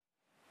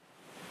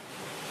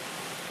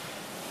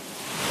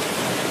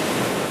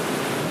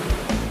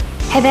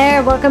Hey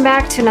there, welcome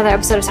back to another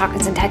episode of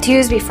Tacos and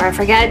Tattoos. Before I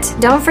forget,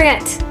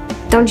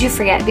 don't you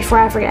forget, before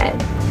I forget.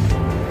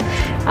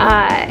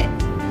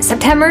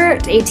 September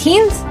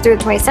 18th through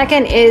the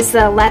 22nd is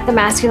the Let the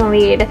Masculine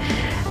Lead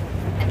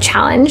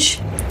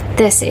Challenge.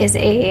 This is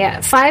a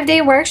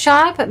 5-day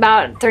workshop,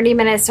 about 30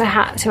 minutes to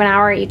an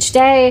hour each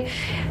day,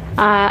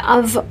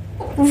 of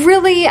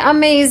really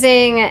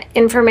amazing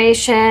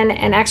information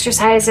and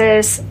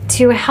exercises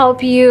to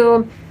help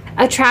you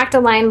attract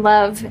aligned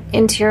love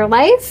into your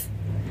life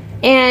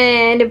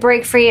and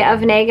break free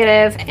of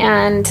negative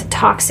and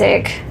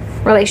toxic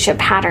relationship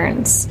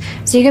patterns.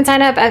 So you can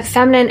sign up at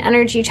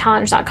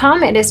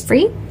feminineenergychallenge.com. It is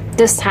free.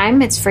 This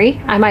time it's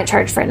free. I might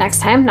charge for it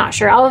next time. Not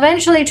sure. I'll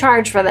eventually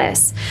charge for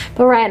this,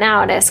 but right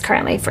now it is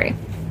currently free.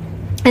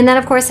 And then,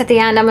 of course, at the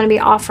end, I'm going to be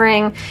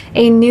offering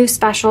a new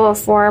special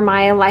for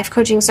my life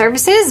coaching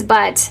services.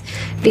 But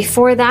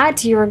before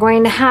that, you are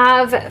going to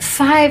have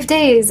 5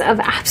 days of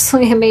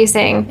absolutely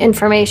amazing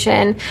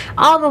information,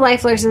 all the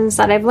life lessons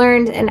that I've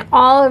learned, and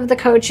all of the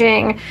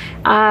coaching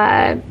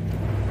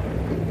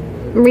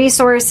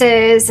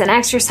resources and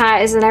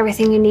exercise and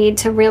everything you need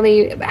to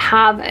really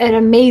have an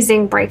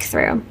amazing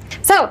breakthrough.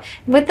 So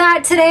with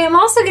that, today I'm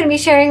also going to be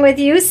sharing with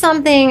you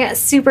something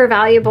super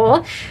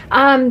valuable.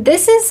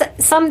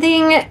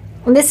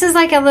 This is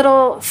like a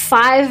little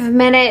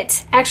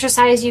 5-minute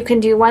exercise you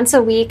can do once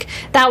a week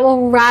that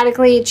will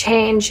radically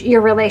change your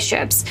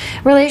relationships.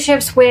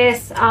 Relationships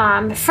with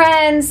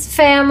friends,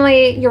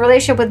 family, your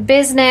relationship with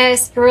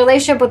business, your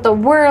relationship with the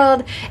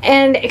world,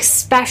 and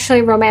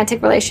especially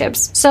romantic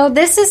relationships. So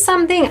this is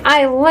something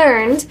I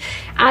learned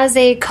as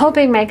a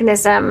coping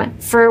mechanism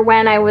for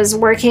when I was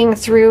working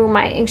through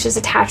my anxious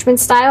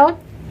attachment style.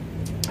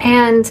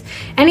 And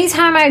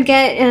anytime I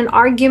get in an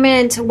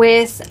argument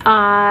with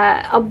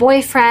a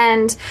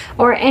boyfriend,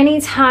 or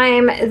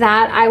anytime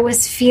that I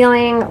was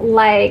feeling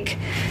like,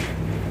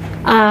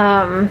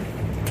 anytime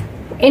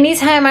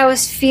I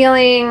was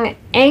feeling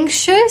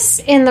anxious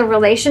in the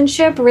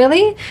relationship,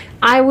 really,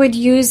 I would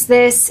use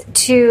this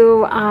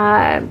to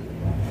kind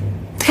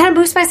of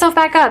boost myself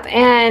back up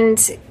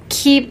and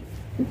keep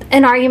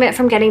an argument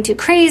from getting too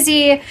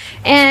crazy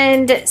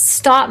and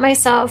stop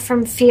myself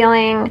from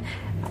feeling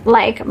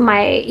like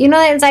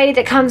the anxiety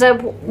that comes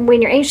up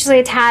when you're anxiously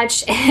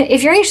attached.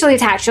 If you're anxiously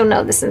attached, you'll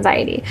know this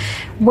anxiety.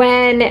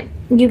 When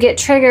you get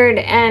triggered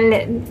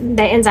and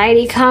the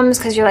anxiety comes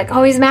because you're like,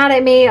 oh, he's mad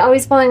at me, oh,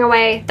 he's pulling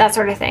away, that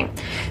sort of thing.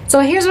 So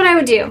here's what I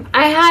would do.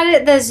 I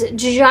had this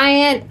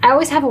giant, I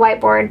always have a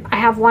whiteboard. I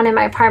have one in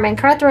my apartment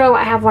in Querétaro.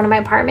 I have one in my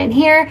apartment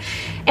here.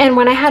 And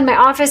when I had my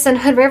office in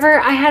Hood River,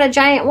 I had a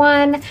giant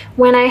one.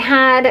 When I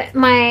had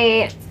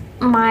my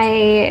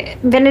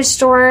vintage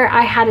store,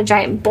 I had a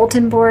giant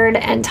bulletin board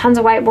and tons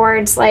of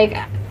whiteboards. Like,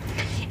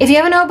 if you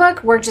have a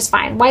notebook, work just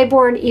fine.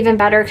 Whiteboard, even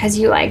better, because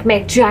you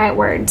make giant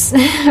words,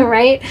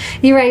 right?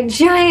 You write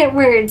giant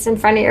words in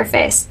front of your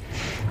face.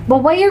 But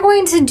what you're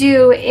going to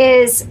do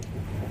is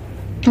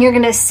you're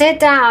going to sit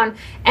down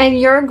and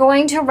you're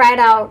going to write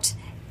out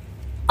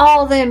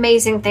all the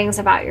amazing things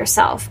about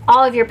yourself,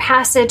 all of your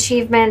past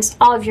achievements,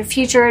 all of your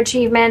future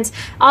achievements,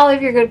 all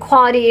of your good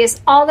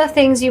qualities, all the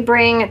things you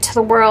bring to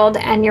the world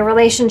and your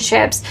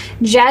relationships.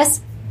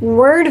 Just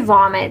word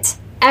vomit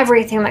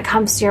everything that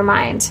comes to your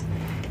mind.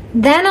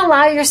 Then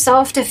allow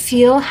yourself to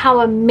feel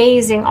how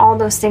amazing all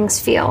those things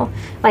feel.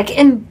 Like,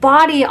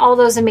 embody all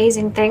those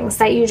amazing things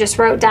that you just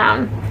wrote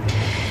down.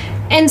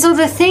 And so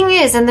the thing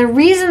is, and the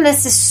reason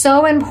this is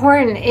so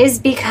important, is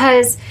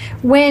because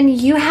when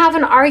you have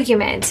an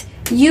argument,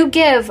 you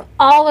give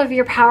all of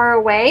your power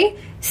away,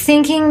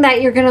 thinking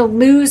that you're going to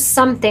lose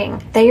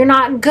something, that you're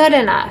not good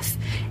enough.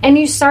 And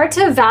you start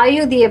to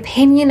value the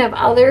opinion of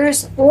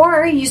others,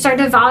 or you start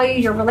to value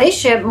your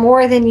relationship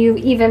more than you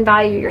even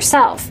value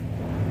yourself.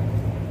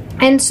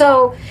 And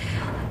so,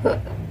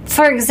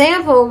 for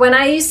example, when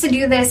I used to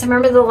do this, I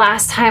remember the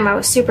last time I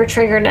was super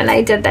triggered and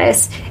I did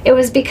this. It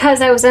was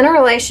because I was in a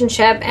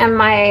relationship and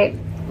my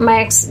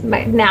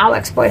now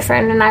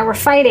ex-boyfriend and I were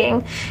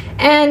fighting,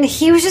 and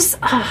he was just...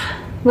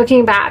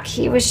 looking back,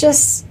 he was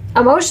just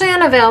emotionally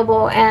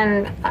unavailable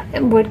and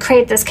would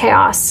create this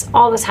chaos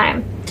all the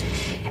time.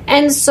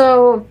 And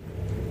so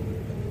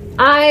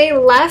I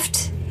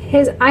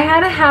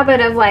had a habit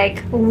of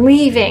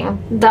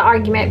leaving the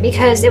argument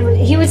because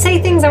he would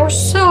say things that were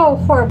so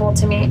horrible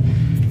to me.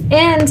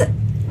 And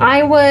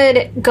I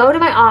would go to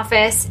my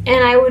office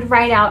and I would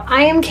write out,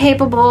 I am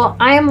capable,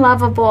 I am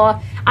lovable,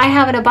 I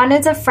have an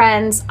abundance of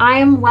friends, I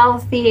am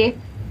wealthy,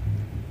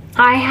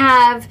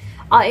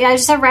 I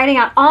just started writing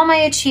out all my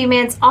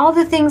achievements, all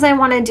the things I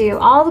want to do,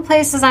 all the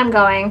places I'm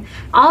going,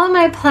 all of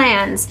my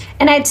plans.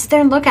 And I'd sit there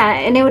and look at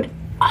it, and it would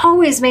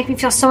always make me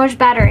feel so much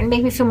better and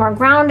make me feel more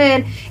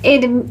grounded.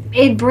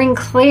 It'd bring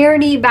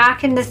clarity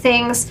back into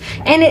things.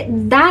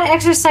 And that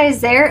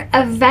exercise there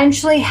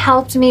eventually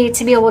helped me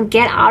to be able to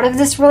get out of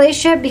this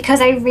relationship,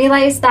 because I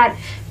realized that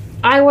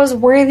I was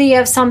worthy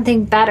of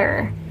something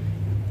better.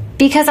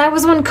 Because I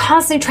was the one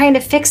constantly trying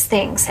to fix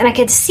things, and I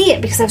could see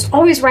it because I was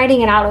always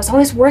writing it out. I was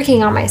always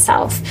working on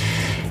myself.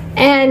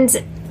 And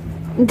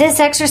this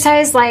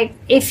exercise, like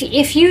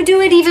if you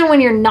do it even when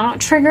you're not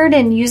triggered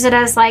and use it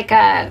as like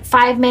a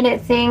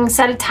 5-minute thing,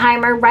 set a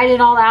timer, write it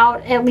all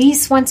out at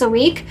least once a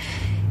week,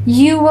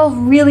 you will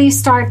really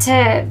start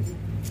to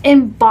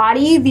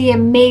embody the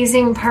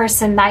amazing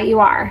person that you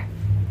are.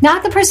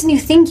 Not the person you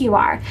think you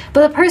are,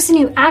 but the person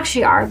you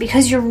actually are,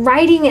 because you're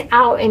writing it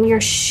out and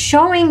you're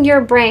showing your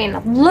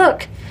brain,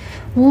 look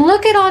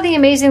at all the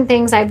amazing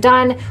things I've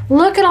done.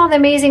 Look at all the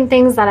amazing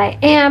things that I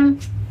am.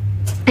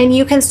 And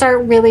you can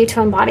start really to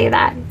embody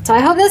that. So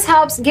I hope this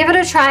helps. Give it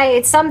a try.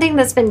 It's something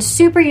that's been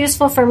super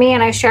useful for me,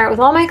 and I share it with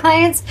all my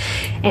clients.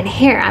 And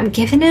here, I'm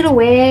giving it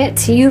away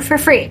to you for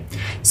free.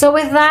 So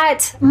with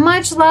that,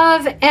 much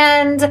love,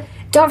 and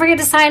don't forget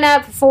to sign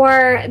up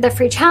for the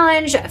free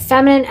challenge,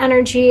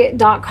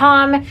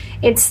 feminineenergy.com.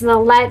 It's the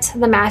Let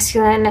the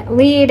Masculine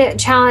Lead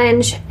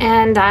challenge.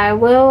 And I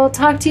will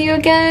talk to you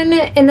again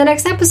in the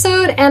next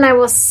episode, and I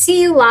will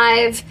see you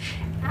live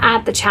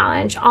at the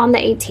challenge on the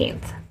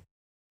 18th.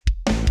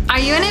 Are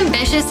you an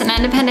ambitious and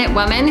independent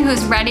woman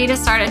who's ready to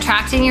start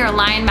attracting your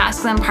aligned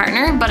masculine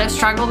partner but have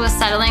struggled with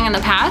settling in the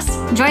past?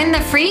 Join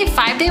the free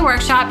 5-day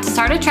workshop to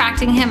start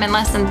attracting him in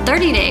less than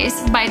 30 days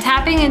by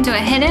tapping into a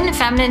hidden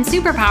feminine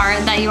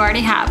superpower that you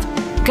already have.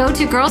 Go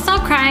to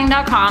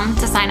girlstopcrying.com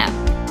to sign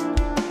up.